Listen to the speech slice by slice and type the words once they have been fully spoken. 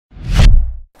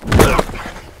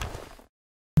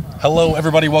Hello,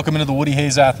 everybody. Welcome into the Woody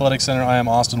Hayes Athletic Center. I am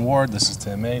Austin Ward. This is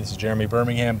Tim May. This is Jeremy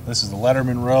Birmingham. This is the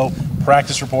Lettermen Row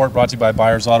practice report brought to you by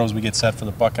Byers Auto as we get set for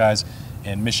the Buckeyes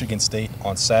and Michigan State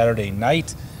on Saturday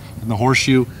night in the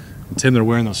Horseshoe. And Tim, they're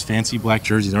wearing those fancy black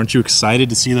jerseys. Aren't you excited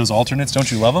to see those alternates? Don't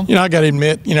you love them? You know, I got to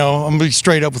admit, I'm going to be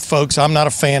straight up with folks. I'm not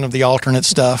a fan of the alternate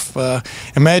stuff.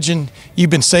 Imagine you've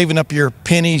been saving up your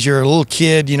pennies. You're a little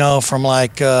kid, from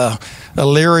like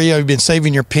Elyria. You've been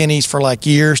saving your pennies for like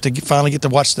years to finally get to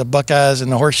watch the Buckeyes and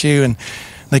the Horseshoe, and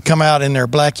they come out in their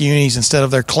black unis instead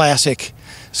of their classic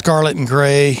scarlet and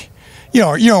gray. You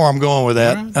know where I'm going with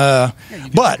that. You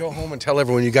get to go home and tell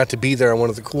everyone you got to be there on one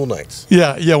of the cool nights.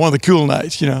 Yeah, one of the cool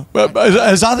nights. But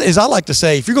as I like to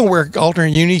say, if you're going to wear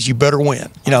alternate unis, you better win.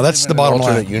 That's the bottom line.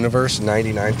 Alternate universe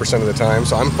 99% of the time,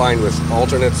 so I'm fine with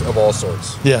alternates of all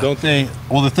sorts. Yeah. Don't they?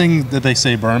 Well, the thing that they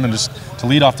say, Berman, just to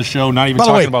lead off the show, not even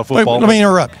talking about football. Let me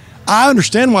interrupt. I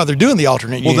understand why they're doing the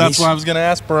alternate unis. Well, that's what I was going to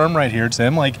ask Berm right here,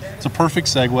 Tim. It's a perfect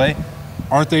segue.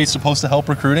 Aren't they supposed to help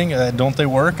recruiting? Don't they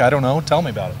work? I don't know. Tell me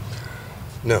about it.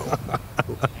 No.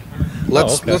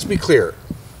 Let's be clear.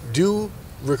 Do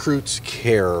recruits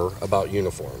care about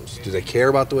uniforms? Do they care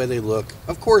about the way they look?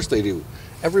 Of course they do.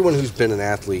 Everyone who's been an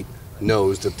athlete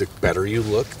knows that the better you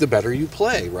look, the better you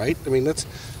play, right? I mean,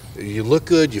 you look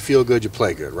good, you feel good, you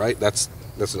play good, right? That's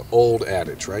an old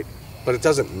adage, right? But it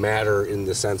doesn't matter in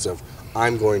the sense of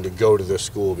I'm going to go to this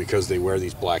school because they wear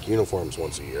these black uniforms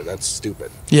once a year. That's stupid.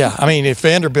 Yeah, I mean, if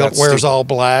Vanderbilt wears all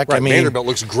black, right, Vanderbilt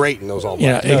looks great in those all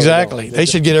black. Yeah, exactly. They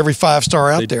should get every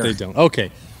 5-star out there. They don't.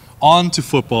 Okay, on to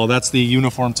football. That's the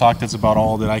uniform talk. That's about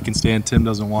all that I can stand. Tim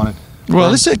doesn't want it.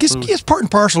 Well, it's part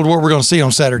and parcel to what we're going to see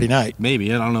on Saturday night.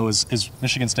 Maybe. I don't know. Is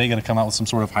Michigan State going to come out with some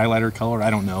sort of highlighter color? I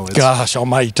don't know. Gosh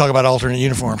almighty, talk about alternate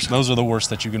uniforms. Those are the worst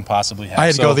that you can possibly have. I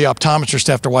had to go to the optometrist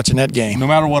after watching that game. No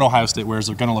matter what Ohio State wears,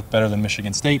 they're going to look better than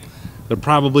Michigan State. They're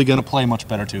probably going to play much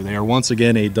better, too. They are once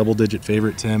again a double-digit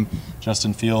favorite, Tim.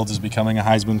 Justin Fields is becoming a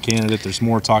Heisman candidate. There's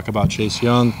more talk about Chase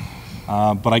Young.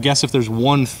 But I guess if there's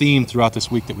one theme throughout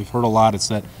this week that we've heard a lot, it's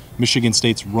that Michigan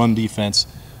State's run defense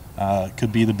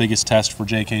could be the biggest test for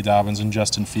J.K. Dobbins and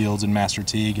Justin Fields and Master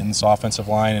Teague and this offensive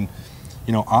line. And,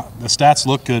 the stats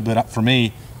look good, but for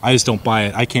me, I just don't buy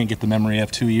it. I can't get the memory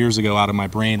of 2 years ago out of my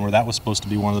brain where that was supposed to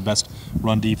be one of the best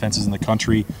run defenses in the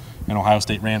country, and Ohio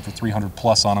State ran for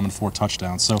 300-plus on them and 4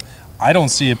 touchdowns. So I don't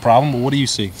see a problem, but what do you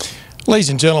see? Ladies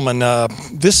and gentlemen,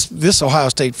 this Ohio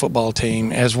State football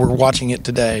team, as we're watching it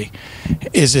today,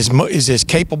 is as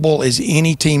capable as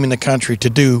any team in the country to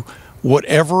do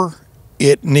whatever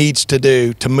it needs to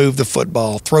do to move the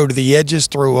football. Throw to the edges,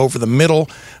 throw over the middle,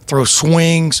 throw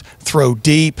swings, throw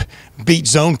deep, beat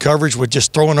zone coverage with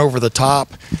just throwing over the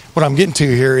top. What I'm getting to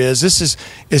here is this is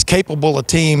as capable a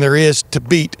team there is to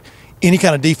beat any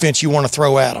kind of defense you want to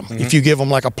throw at them if you give them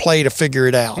like a play to figure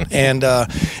it out. And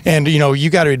you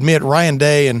got to admit, Ryan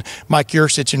Day and Mike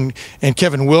Yursich and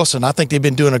Kevin Wilson, I think they've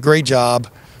been doing a great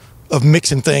job of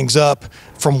mixing things up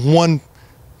from one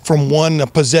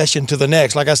possession to the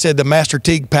next. Like I said, the Master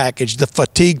Teague package, the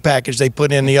fatigue package they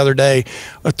put in the other day,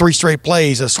 3 straight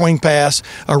plays, a swing pass,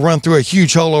 a run through a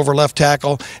huge hole over left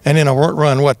tackle, and then a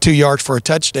run 2 yards for a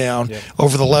touchdown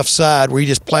over the left side where he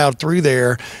just plowed through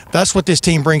there. That's what this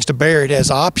team brings to bear. It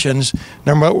has options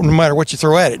no matter what you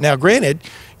throw at it. Now, granted,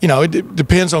 it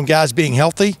depends on guys being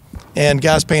healthy and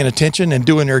guys paying attention and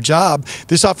doing their job.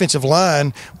 This offensive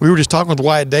line, we were just talking with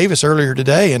Wyatt Davis earlier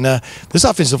today, and this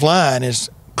offensive line is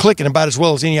clicking about as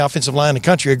well as any offensive line in the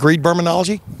country. Agreed,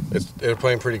 Bermanology? They're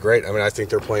playing pretty great. I mean, I think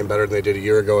they're playing better than they did a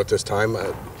year ago at this time.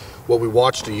 What we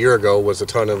watched a year ago was a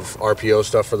ton of RPO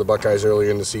stuff for the Buckeyes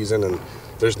early in the season, and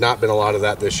there's not been a lot of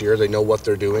that this year. They know what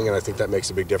they're doing, and I think that makes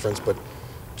a big difference. But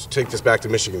to take this back to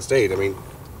Michigan State, I mean,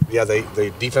 yeah,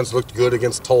 they defense looked good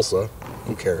against Tulsa.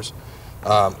 Who cares?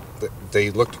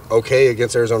 They looked okay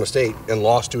against Arizona State and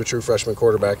lost to a true freshman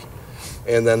quarterback.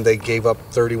 And then they gave up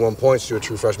 31 points to a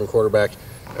true freshman quarterback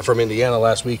from Indiana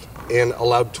last week and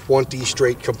allowed 20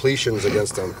 straight completions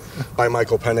against them by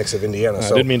Michael Penix of Indiana. I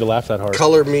didn't mean to laugh that hard.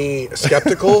 Color me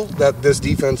skeptical that this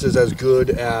defense is as good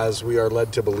as we are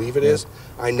led to believe it is.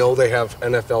 I know they have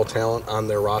NFL talent on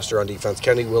their roster on defense.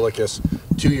 Kenny Willekes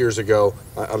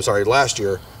last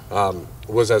year,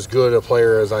 was as good a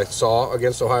player as I saw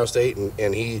against Ohio State,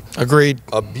 and he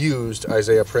abused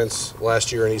Isaiah Prince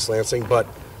last year in East Lansing, but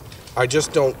I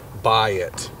just don't buy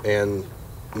it, and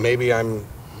maybe I'm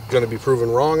going to be proven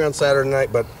wrong on Saturday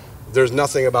night, but there's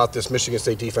nothing about this Michigan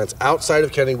State defense outside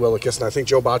of Kenny Willekes, and I think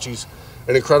Joe Bocce's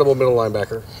an incredible middle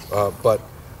linebacker, but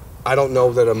I don't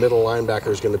know that a middle linebacker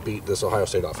is going to beat this Ohio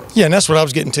State offense. Yeah, and that's what I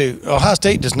was getting to. Ohio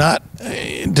State does not.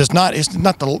 It's not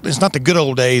the good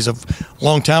old days of a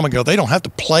long time ago. They don't have to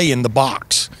play in the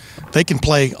box. they can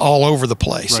play all over the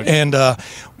place. Right. And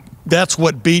that's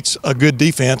what beats a good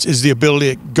defense, is the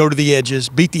ability to go to the edges,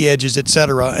 beat the edges, et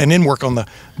cetera, and then work on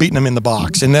beating them in the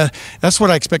box. And that's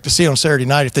what I expect to see on Saturday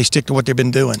night if they stick to what they've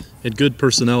been doing. And good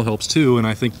personnel helps too. And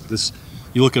I think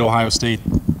you look at Ohio State,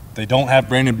 they don't have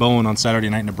Brandon Bowen on Saturday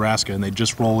night in Nebraska, and they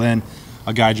just roll in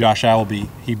a guy, Josh Allaby.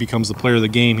 He becomes the player of the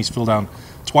game. He's filled down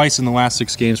twice in the last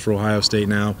 6 games for Ohio State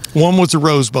now. One was the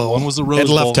Rose Bowl. One was the Rose at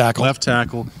Bowl. left tackle. Left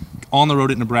tackle. On the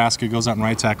road at Nebraska, goes out and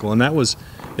right tackle. And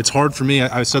it's hard for me.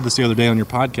 I said this the other day on your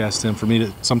podcast, Tim, for me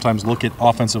to sometimes look at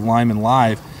offensive linemen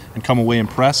live and come away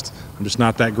impressed. I'm just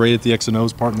not that great at the X and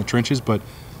O's part in the trenches, but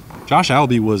Josh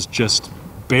Allaby was just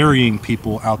burying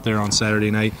people out there on Saturday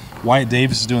night. Wyatt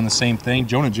Davis is doing the same thing.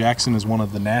 Jonah Jackson is one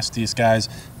of the nastiest guys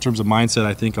in terms of mindset,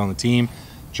 I think, on the team.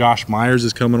 Josh Myers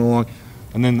is coming along.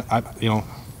 And then,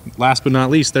 last but not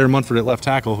least, Thayer Munford at left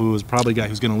tackle, who is probably a guy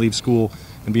who's going to leave school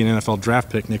and be an NFL draft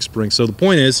pick next spring. So the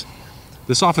point is,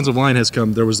 this offensive line has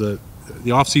come. There was the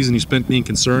offseason you spent being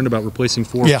concerned about replacing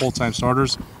 4 full-time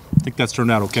starters. I think that's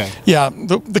turned out okay. Yeah,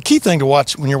 the key thing to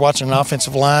watch when you're watching an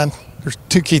offensive line, there's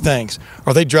 2 key things.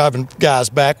 Are they driving guys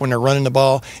back when they're running the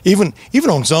ball? Even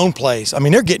on zone plays, I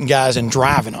mean, they're getting guys and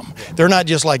driving them. They're not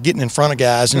just like getting in front of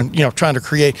guys and trying to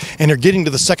create, and they're getting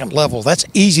to the second level. That's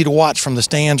easy to watch from the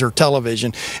stands or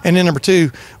television. And then number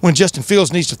 2, when Justin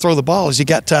Fields needs to throw the ball, has he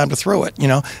got time to throw it?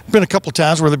 Been a couple of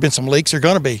times where there've been some leaks. They're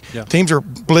going to be. Yeah. Teams are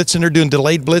blitzing. They're doing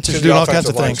delayed blitzes, doing all kinds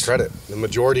of things. Credit. The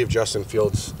majority of Justin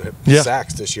Fields'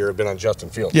 sacks this year have been on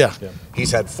Justin Fields. Yeah. He's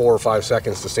had 4 or 5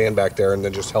 seconds to stand back there and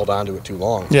then just held on to it too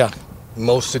long. Yeah.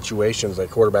 Most situations, a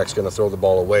quarterback's going to throw the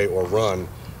ball away or run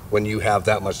when you have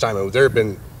that much time. And there have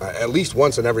been at least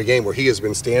once in every game where he has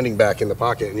been standing back in the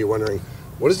pocket, and you're wondering,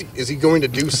 what is he going to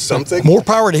do something? More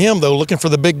power to him, though, looking for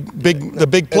the big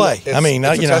play. It's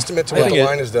a testament to what the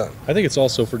line has done. I think it's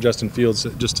also for Justin Fields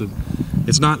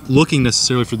it's not looking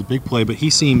necessarily for the big play, but he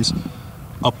seems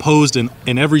opposed in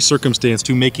every circumstance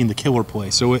to making the killer play.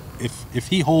 So if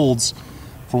he holds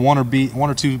for one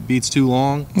or two beats too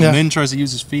long, and then tries to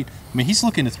use his feet. I mean, he's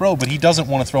looking to throw, but he doesn't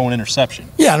want to throw an interception.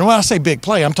 Yeah, and when I say big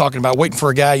play, I'm talking about waiting for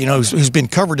a guy, who's been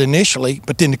covered initially,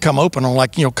 but then to come open on,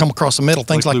 come across the middle,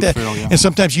 things like that. Farrell, yeah. And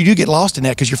sometimes you do get lost in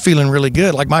that because you're feeling really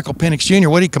good. Like Michael Penix Jr.,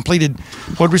 he completed,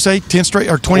 what did we say, 10 straight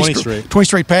or 20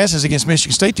 straight passes against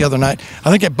Michigan State the other night. I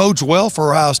think that bodes well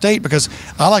for Ohio State because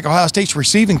I like Ohio State's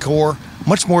receiving core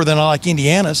much more than I like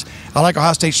Indiana's. I like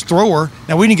Ohio State's thrower.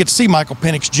 Now, we didn't get to see Michael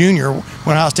Penix Jr.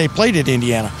 when Ohio State played at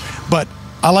Indiana, but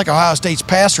I like Ohio State's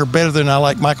passer better than I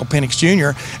like Michael Penix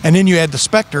Jr. And then you add the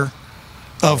specter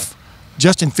of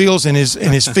Justin Fields and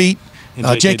his feet,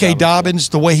 J.K. Dobbins,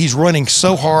 the way he's running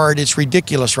so hard, it's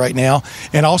ridiculous right now,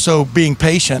 and also being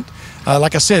patient.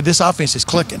 Like I said, this offense is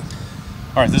clicking.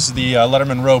 All right, this is the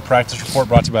Lettermen Row practice report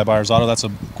brought to you by Byers Auto. That's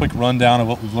a quick rundown of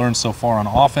what we've learned so far on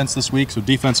offense this week. So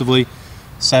defensively,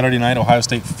 Saturday night, Ohio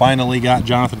State finally got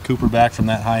Jonathan Cooper back from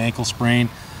that high ankle sprain.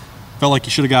 Felt like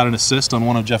he should have got an assist on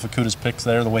one of Jeff Okudah's picks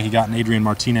there, the way he got in Adrian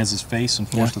Martinez's face and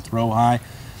forced a throw high.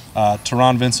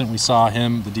 Teron Vincent, we saw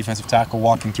him, the defensive tackle,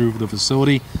 walking through the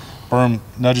facility. Berm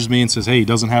nudges me and says, hey, he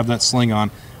doesn't have that sling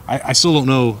on. I still don't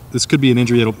know. This could be an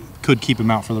injury that could keep him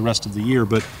out for the rest of the year,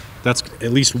 but that's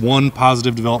at least one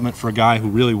positive development for a guy who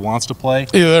really wants to play.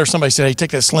 Yeah, there's somebody said, hey, take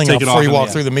that sling off before you walk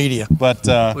through the media. But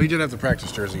well, he did have the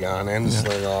practice jersey on and the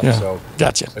sling off, so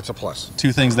gotcha. It's a plus.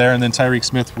 2 things there, and then Tyreek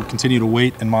Smith will continue to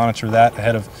wait and monitor that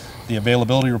ahead of the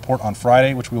availability report on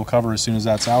Friday, which we will cover as soon as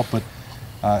that's out. But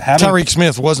Tyreek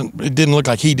Smith it didn't look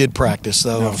like he did practice,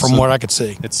 though, from what I could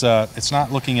see. It's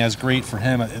not looking as great for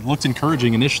him. It looked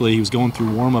encouraging initially. He was going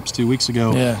through warm-ups 2 weeks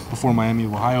ago before Miami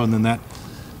of Ohio, and then that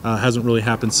hasn't really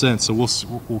happened since. So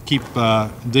we'll keep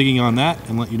digging on that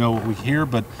and let you know what we hear.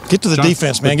 But get to the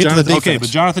defense, man. Get to the defense. Okay, but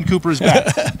Jonathan Cooper is back,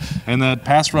 and that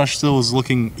pass rush still is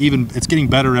looking it's getting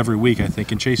better every week, I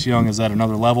think. And Chase Young is at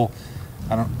another level.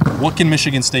 What can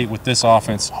Michigan State with this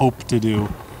offense hope to do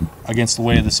against the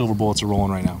way the Silver Bullets are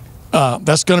rolling right now?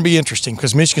 That's going to be interesting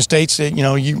because Michigan State's,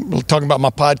 you were talking about my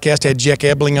podcast, I had Jack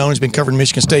Ebling on. He's been covering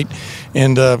Michigan State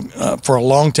and for a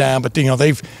long time. But,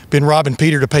 they've been robbing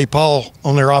Peter to pay Paul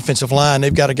on their offensive line.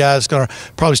 They've got a guy that's going to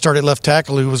probably start at left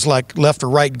tackle who was like left or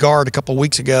right guard a couple of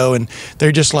weeks ago. And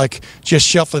they're just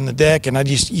shuffling the deck. And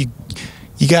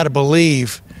you got to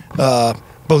believe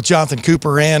both Jonathan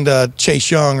Cooper and Chase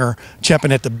Young are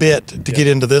champing at the bit to get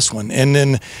into this one. And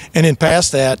then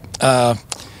past that,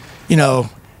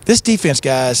 this defense,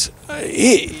 guys,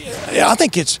 I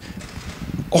think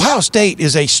Ohio State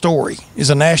is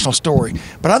a national story.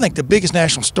 But I think the biggest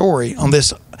national story on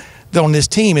this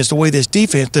team is the way this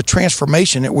defense, the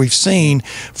transformation that we've seen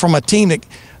from a team that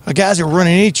guys that were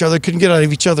running at each other, couldn't get out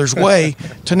of each other's way,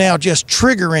 to now just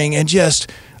triggering and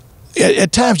just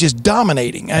at times just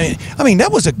dominating. I mean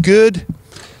that was a good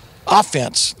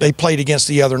offense they played against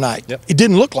the other night. Yep. It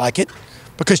didn't look like it,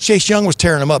 because Chase Young was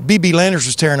tearing them up, B.B. Landers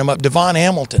was tearing them up, Devon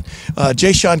Hamilton,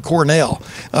 Jayshon Cornell,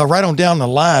 right on down the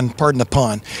line, pardon the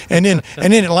pun. And then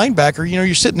at linebacker, you know,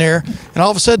 you're sitting there, and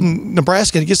all of a sudden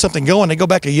Nebraska to get something going, they go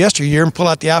back to yesteryear and pull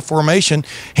out the I formation,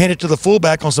 hand it to the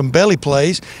fullback on some belly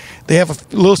plays. They have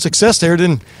a little success there.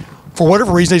 Then, for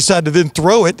whatever reason, they decided to then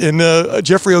throw it, and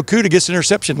Jeffrey Okudah gets an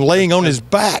interception laying on his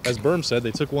back. As Berm said,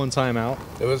 they took one timeout.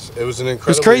 It was an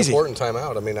incredibly important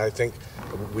timeout. I mean, I think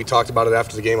we talked about it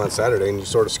after the game on Saturday, and you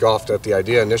sort of scoffed at the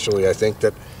idea initially. I think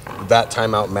that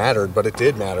timeout mattered, but it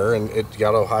did matter, and it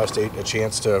got Ohio State a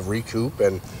chance to recoup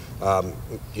and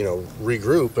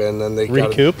regroup, and then they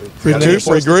got an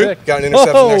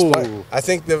interception next play. I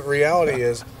think the reality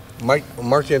is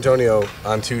Mark D'Antonio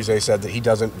on Tuesday said that he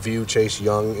doesn't view Chase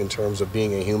Young in terms of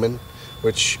being a human,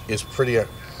 which is pretty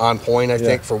on point, I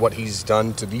think, for what he's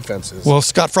done to defenses. Well,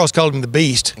 Scott Frost called him the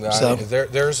Beast. So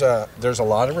there's a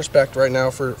lot of respect right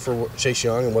now for Chase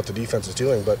Young and what the defense is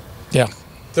doing, but yeah,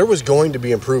 there was going to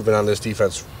be improvement on this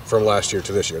defense from last year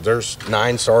to this year. There's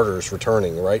 9 starters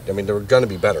returning, right? I mean, they were going to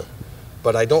be better,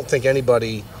 but I don't think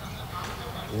anybody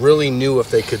really knew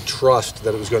if they could trust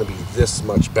that it was going to be this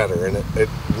much better, and it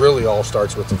really all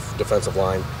starts with the defensive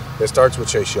line. It starts with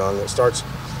Chase Young. It starts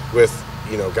with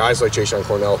guys like Jayshon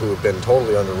Cornell, who have been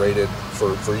totally underrated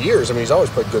for years. I mean, he's always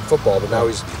played good football, but now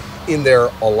he's in there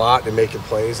a lot and making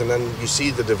plays. And then you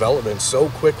see the development so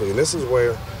quickly. And this is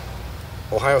where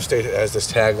Ohio State has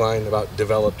this tagline about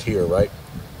developed here, right?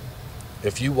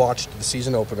 If you watched the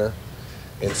season opener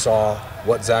and saw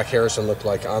what Zach Harrison looked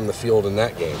like on the field in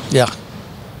that game,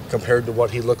 compared to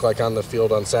what he looked like on the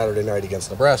field on Saturday night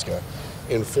against Nebraska,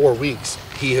 in 4 weeks,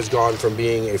 he has gone from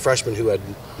being a freshman who had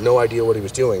no idea what he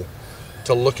was doing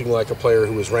to looking like a player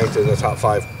who was ranked in the top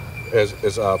 5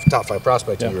 as a top 5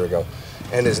 prospect a year ago,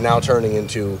 and is now turning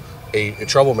into a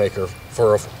troublemaker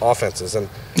for offenses. And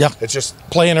it's just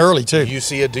playing early too. You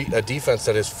see a defense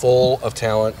that is full of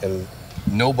talent, and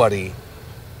nobody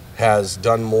has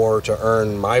done more to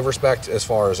earn my respect as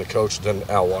far as a coach than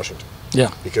Al Washington.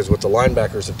 Yeah. Because what the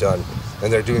linebackers have done,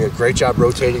 and they're doing a great job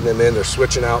rotating them in. They're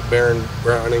switching out Baron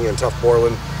Browning and Tuff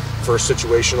Borland for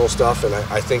situational stuff, and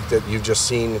I think that you've just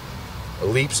seen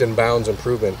leaps and bounds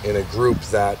improvement in a group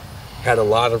that had a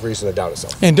lot of reason to doubt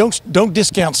itself. And don't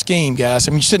discount scheme, guys.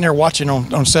 I mean, you're sitting there watching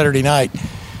on Saturday night.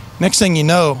 Next thing you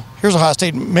know, here's Ohio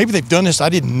State. Maybe they've done this. I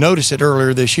didn't notice it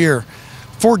earlier this year.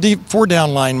 4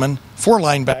 down linemen, 4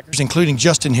 linebackers, including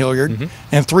Justin Hilliard,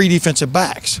 and 3 defensive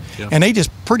backs. And they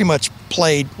just pretty much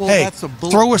played, hey, that's a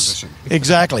bullet throw us position.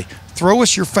 exactly. Throw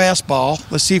us your fastball.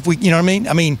 Let's see if we, you know what I mean?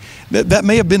 I mean, that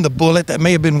may have been the bullet, that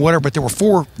may have been whatever, but there were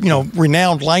 4,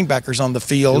 renowned linebackers on the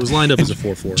field. It was lined up as a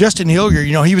 4-4. Justin Hilliard,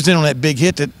 he was in on that big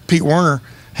hit that Pete Werner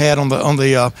had on the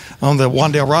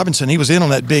Wan'Dale Robinson. He was in on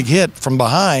that big hit from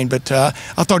behind, but I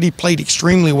thought he played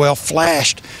extremely well,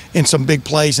 flashed in some big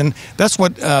plays, and that's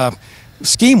what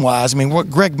scheme-wise, I mean,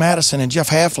 what Greg Madison and Jeff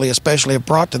Hafley especially have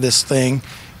brought to this thing.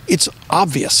 It's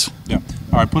obvious. Yeah.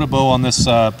 All right, put a bow on this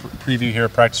preview here,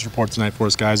 practice report tonight for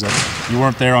us, guys. You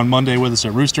weren't there on Monday with us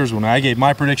at Roosters. When I gave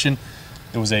my prediction,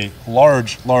 it was a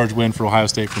large win for Ohio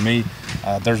State for me.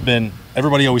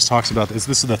 Everybody always talks about this.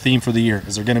 This is the theme for the year.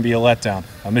 Is there going to be a letdown?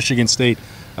 Michigan State,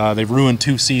 they've ruined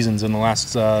 2 seasons in the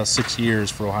last 6 years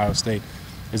for Ohio State.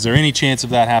 Is there any chance of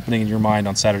that happening in your mind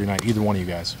on Saturday night, either one of you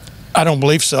guys? I don't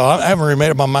believe so. I haven't really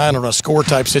made up my mind on a score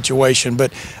type situation,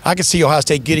 but I could see Ohio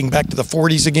State getting back to the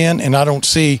 40s again, and I don't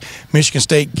see Michigan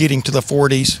State getting to the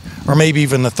 40s or maybe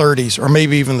even the 30s or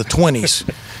maybe even the 20s.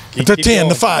 The 10, going.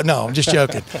 The 5. No, I'm just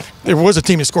joking. There was a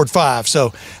team that scored 5.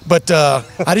 But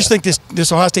I just think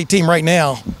this Ohio State team right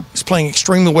now is playing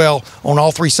extremely well on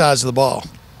all 3 sides of the ball.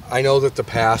 I know that the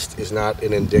past is not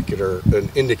an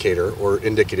indicator or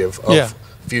indicative of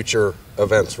future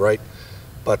events, right?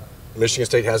 But Michigan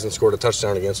State hasn't scored a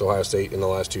touchdown against Ohio State in the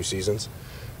last 2 seasons.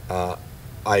 I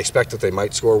expect that they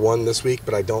might score 1 this week,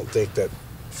 but I don't think that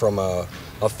from a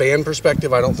fan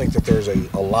perspective, I don't think that there's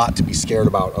a lot to be scared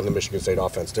about on the Michigan State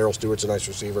offense. Darryl Stewart's a nice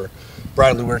receiver.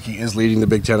 Brad Lewerke is leading the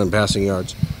Big Ten in passing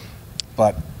yards.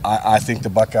 But I think the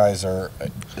Buckeyes are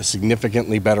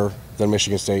significantly better than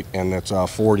Michigan State, and it's a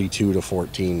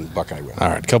 42-14 Buckeye win. All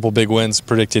right, a couple big wins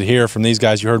predicted here from these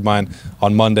guys. You heard mine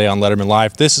on Monday on Lettermen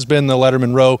Live. This has been the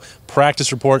Lettermen Row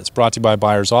Practice Report. It's brought to you by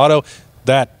Byers Auto.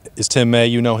 That is Tim May.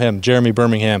 You know him. Jeremy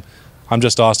Birmingham. I'm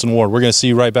just Austin Ward. We're going to see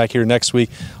you right back here next week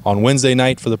on Wednesday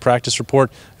night for the Practice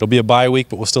Report. It'll be a bye week,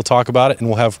 but we'll still talk about it, and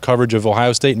we'll have coverage of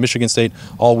Ohio State and Michigan State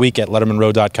all week at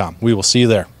lettermenrow.com. We will see you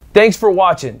there. Thanks for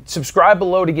watching. Subscribe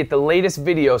below to get the latest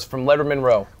videos from Lettermen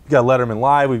Row. We got Letterman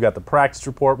Live, we've got the practice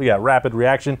report, we got rapid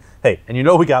reaction. Hey, and you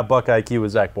know we got Buck IQ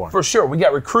with Zach Bourne. For sure. We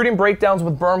got recruiting breakdowns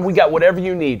with Berm. We got whatever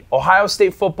you need. Ohio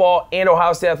State football and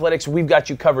Ohio State athletics, we've got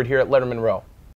you covered here at Lettermen Row.